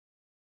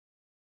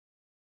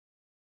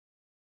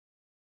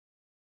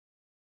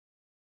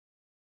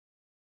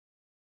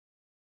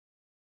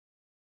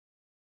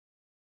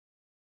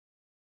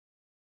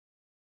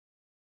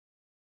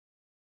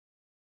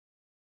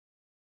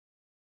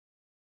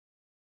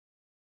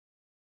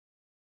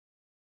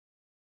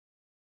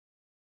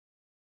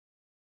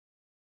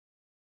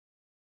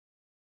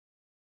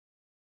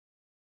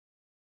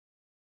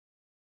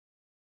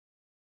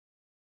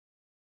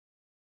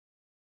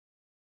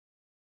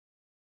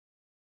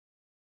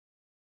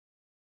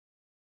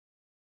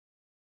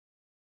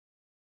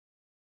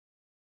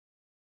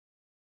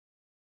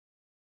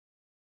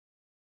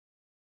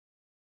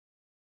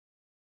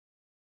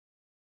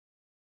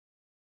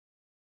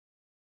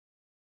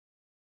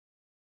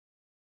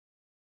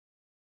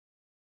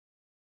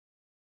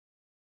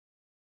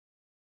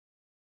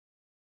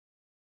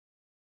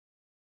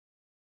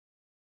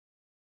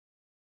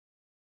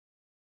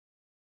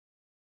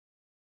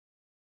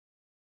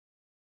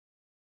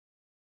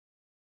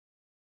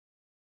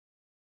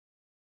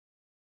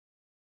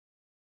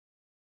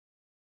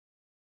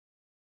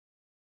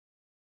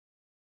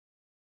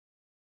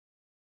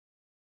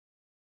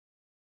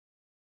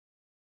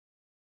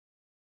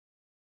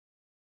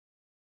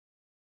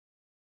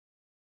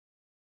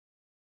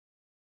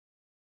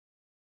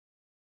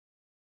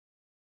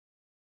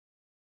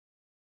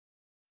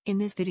In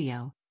this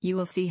video, you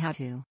will see how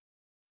to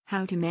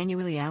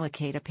manually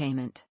allocate a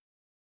payment,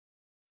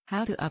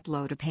 how to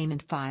upload a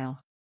payment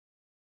file.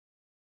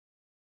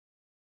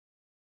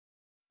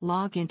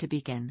 Log in to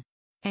begin.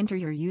 Enter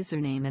your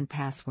username and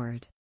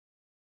password.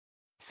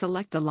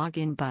 Select the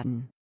Login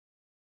button.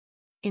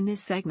 In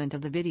this segment of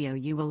the video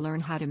you will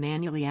learn how to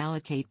manually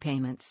allocate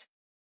payments.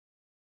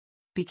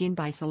 Begin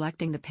by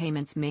selecting the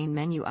Payments main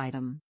menu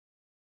item.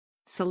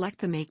 Select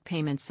the Make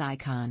Payments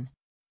icon.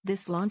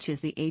 This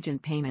launches the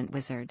Agent Payment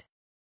Wizard.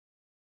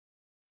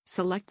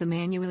 Select the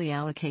Manually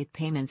Allocate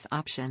Payments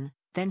option,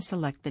 then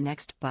select the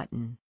Next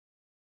button.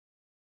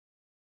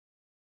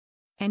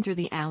 Enter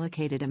the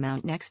allocated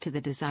amount next to the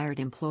desired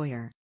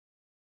employer.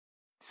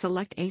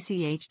 Select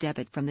ACH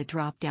Debit from the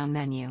drop-down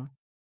menu.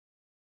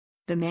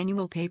 The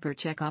Manual Paper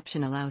Check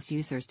option allows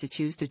users to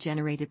choose to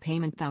generate a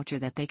payment voucher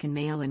that they can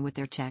mail in with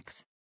their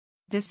checks.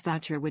 This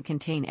voucher would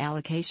contain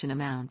allocation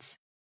amounts.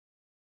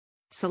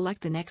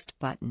 Select the Next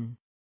button.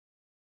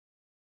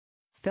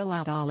 Fill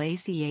out all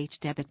ACH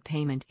Debit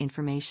payment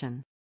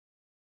information.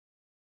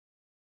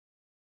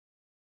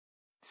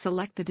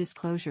 Select the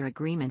Disclosure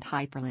Agreement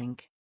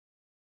hyperlink.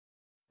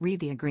 Read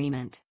the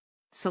agreement.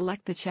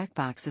 Select the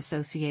checkbox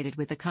associated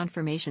with the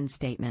confirmation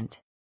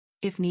statement.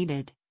 If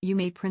needed, you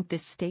may print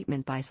this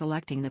statement by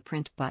selecting the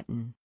Print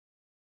button.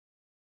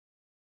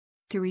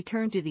 To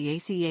return to the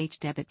ACH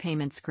Debit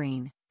payment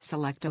screen,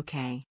 select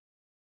OK.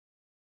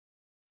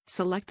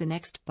 Select the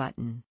Next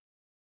button.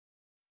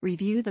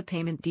 Review the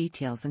payment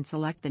details and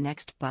select the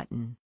Next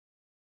button.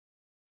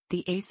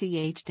 The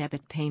ACH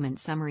Debit payment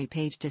summary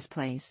page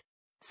displays.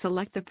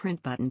 Select the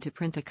Print button to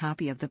print a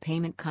copy of the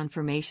payment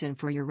confirmation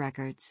for your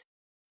records.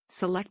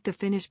 Select the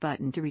Finish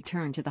button to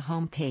return to the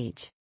home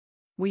page.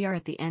 We are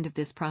at the end of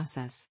this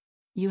process.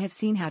 You have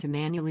seen how to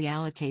manually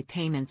allocate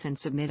payments and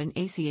submit an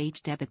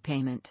ACH Debit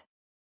payment.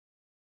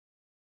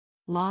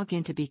 Log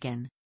in to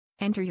begin.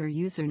 Enter your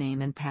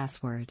username and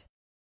password.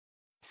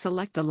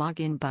 Select the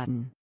Login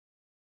button.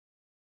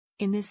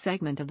 In this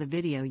segment of the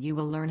video you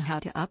will learn how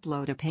to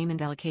upload a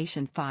payment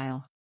allocation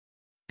file.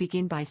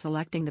 Begin by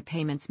selecting the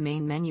Payments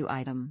main menu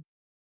item.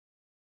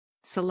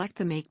 Select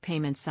the Make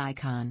Payments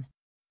icon.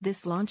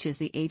 This launches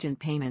the Agent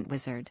Payment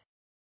Wizard.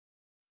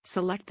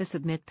 Select the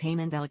Submit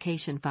Payment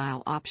Allocation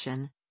File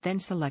option, then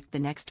select the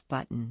Next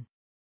button.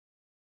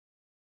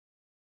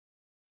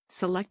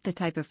 Select the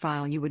type of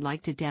file you would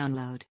like to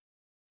download.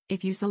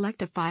 If you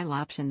select a file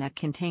option that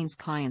contains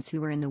clients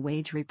who are in the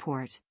wage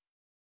report,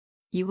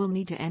 you will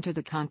need to enter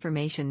the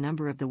confirmation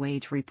number of the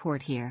wage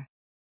report here.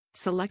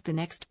 Select the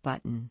Next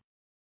button.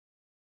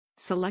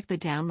 Select the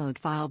Download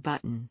File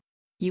button.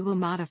 You will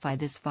modify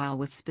this file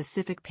with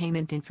specific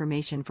payment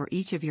information for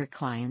each of your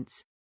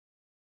clients.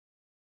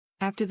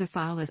 After the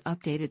file is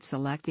updated,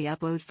 select the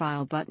Upload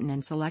File button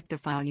and select the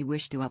file you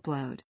wish to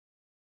upload.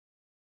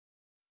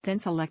 Then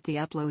select the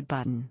Upload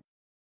button.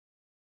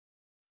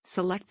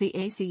 Select the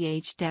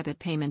ACH Debit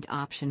payment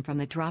option from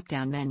the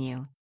drop-down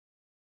menu.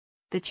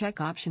 The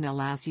Check option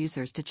allows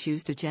users to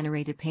choose to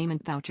generate a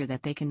payment voucher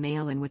that they can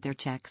mail in with their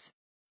checks.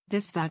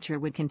 This voucher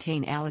would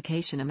contain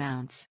allocation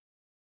amounts.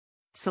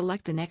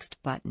 Select the Next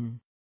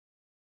button.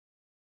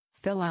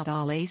 Fill out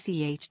all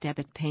ACH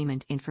Debit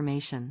payment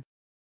information.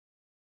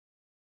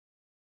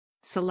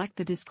 Select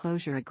the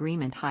Disclosure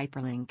Agreement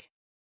hyperlink.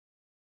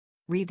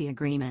 Read the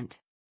agreement.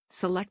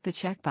 Select the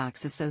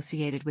checkbox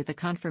associated with the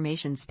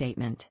confirmation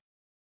statement.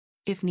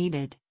 If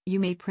needed, you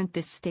may print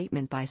this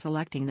statement by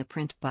selecting the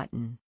Print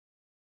button.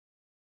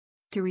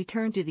 To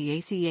return to the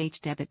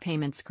ACH Debit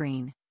payment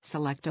screen,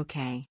 select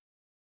OK.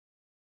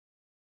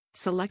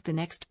 Select the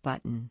Next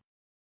button.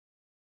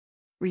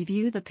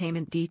 Review the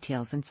payment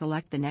details and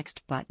select the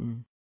Next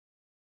button.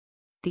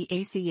 The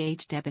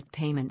ACH Debit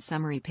payment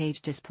summary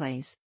page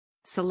displays.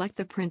 Select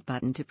the Print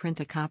button to print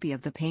a copy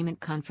of the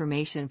payment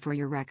confirmation for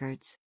your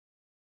records.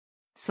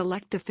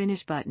 Select the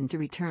Finish button to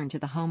return to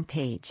the home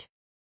page.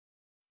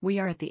 We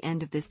are at the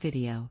end of this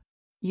video.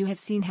 You have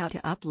seen how to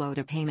upload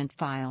a payment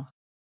file.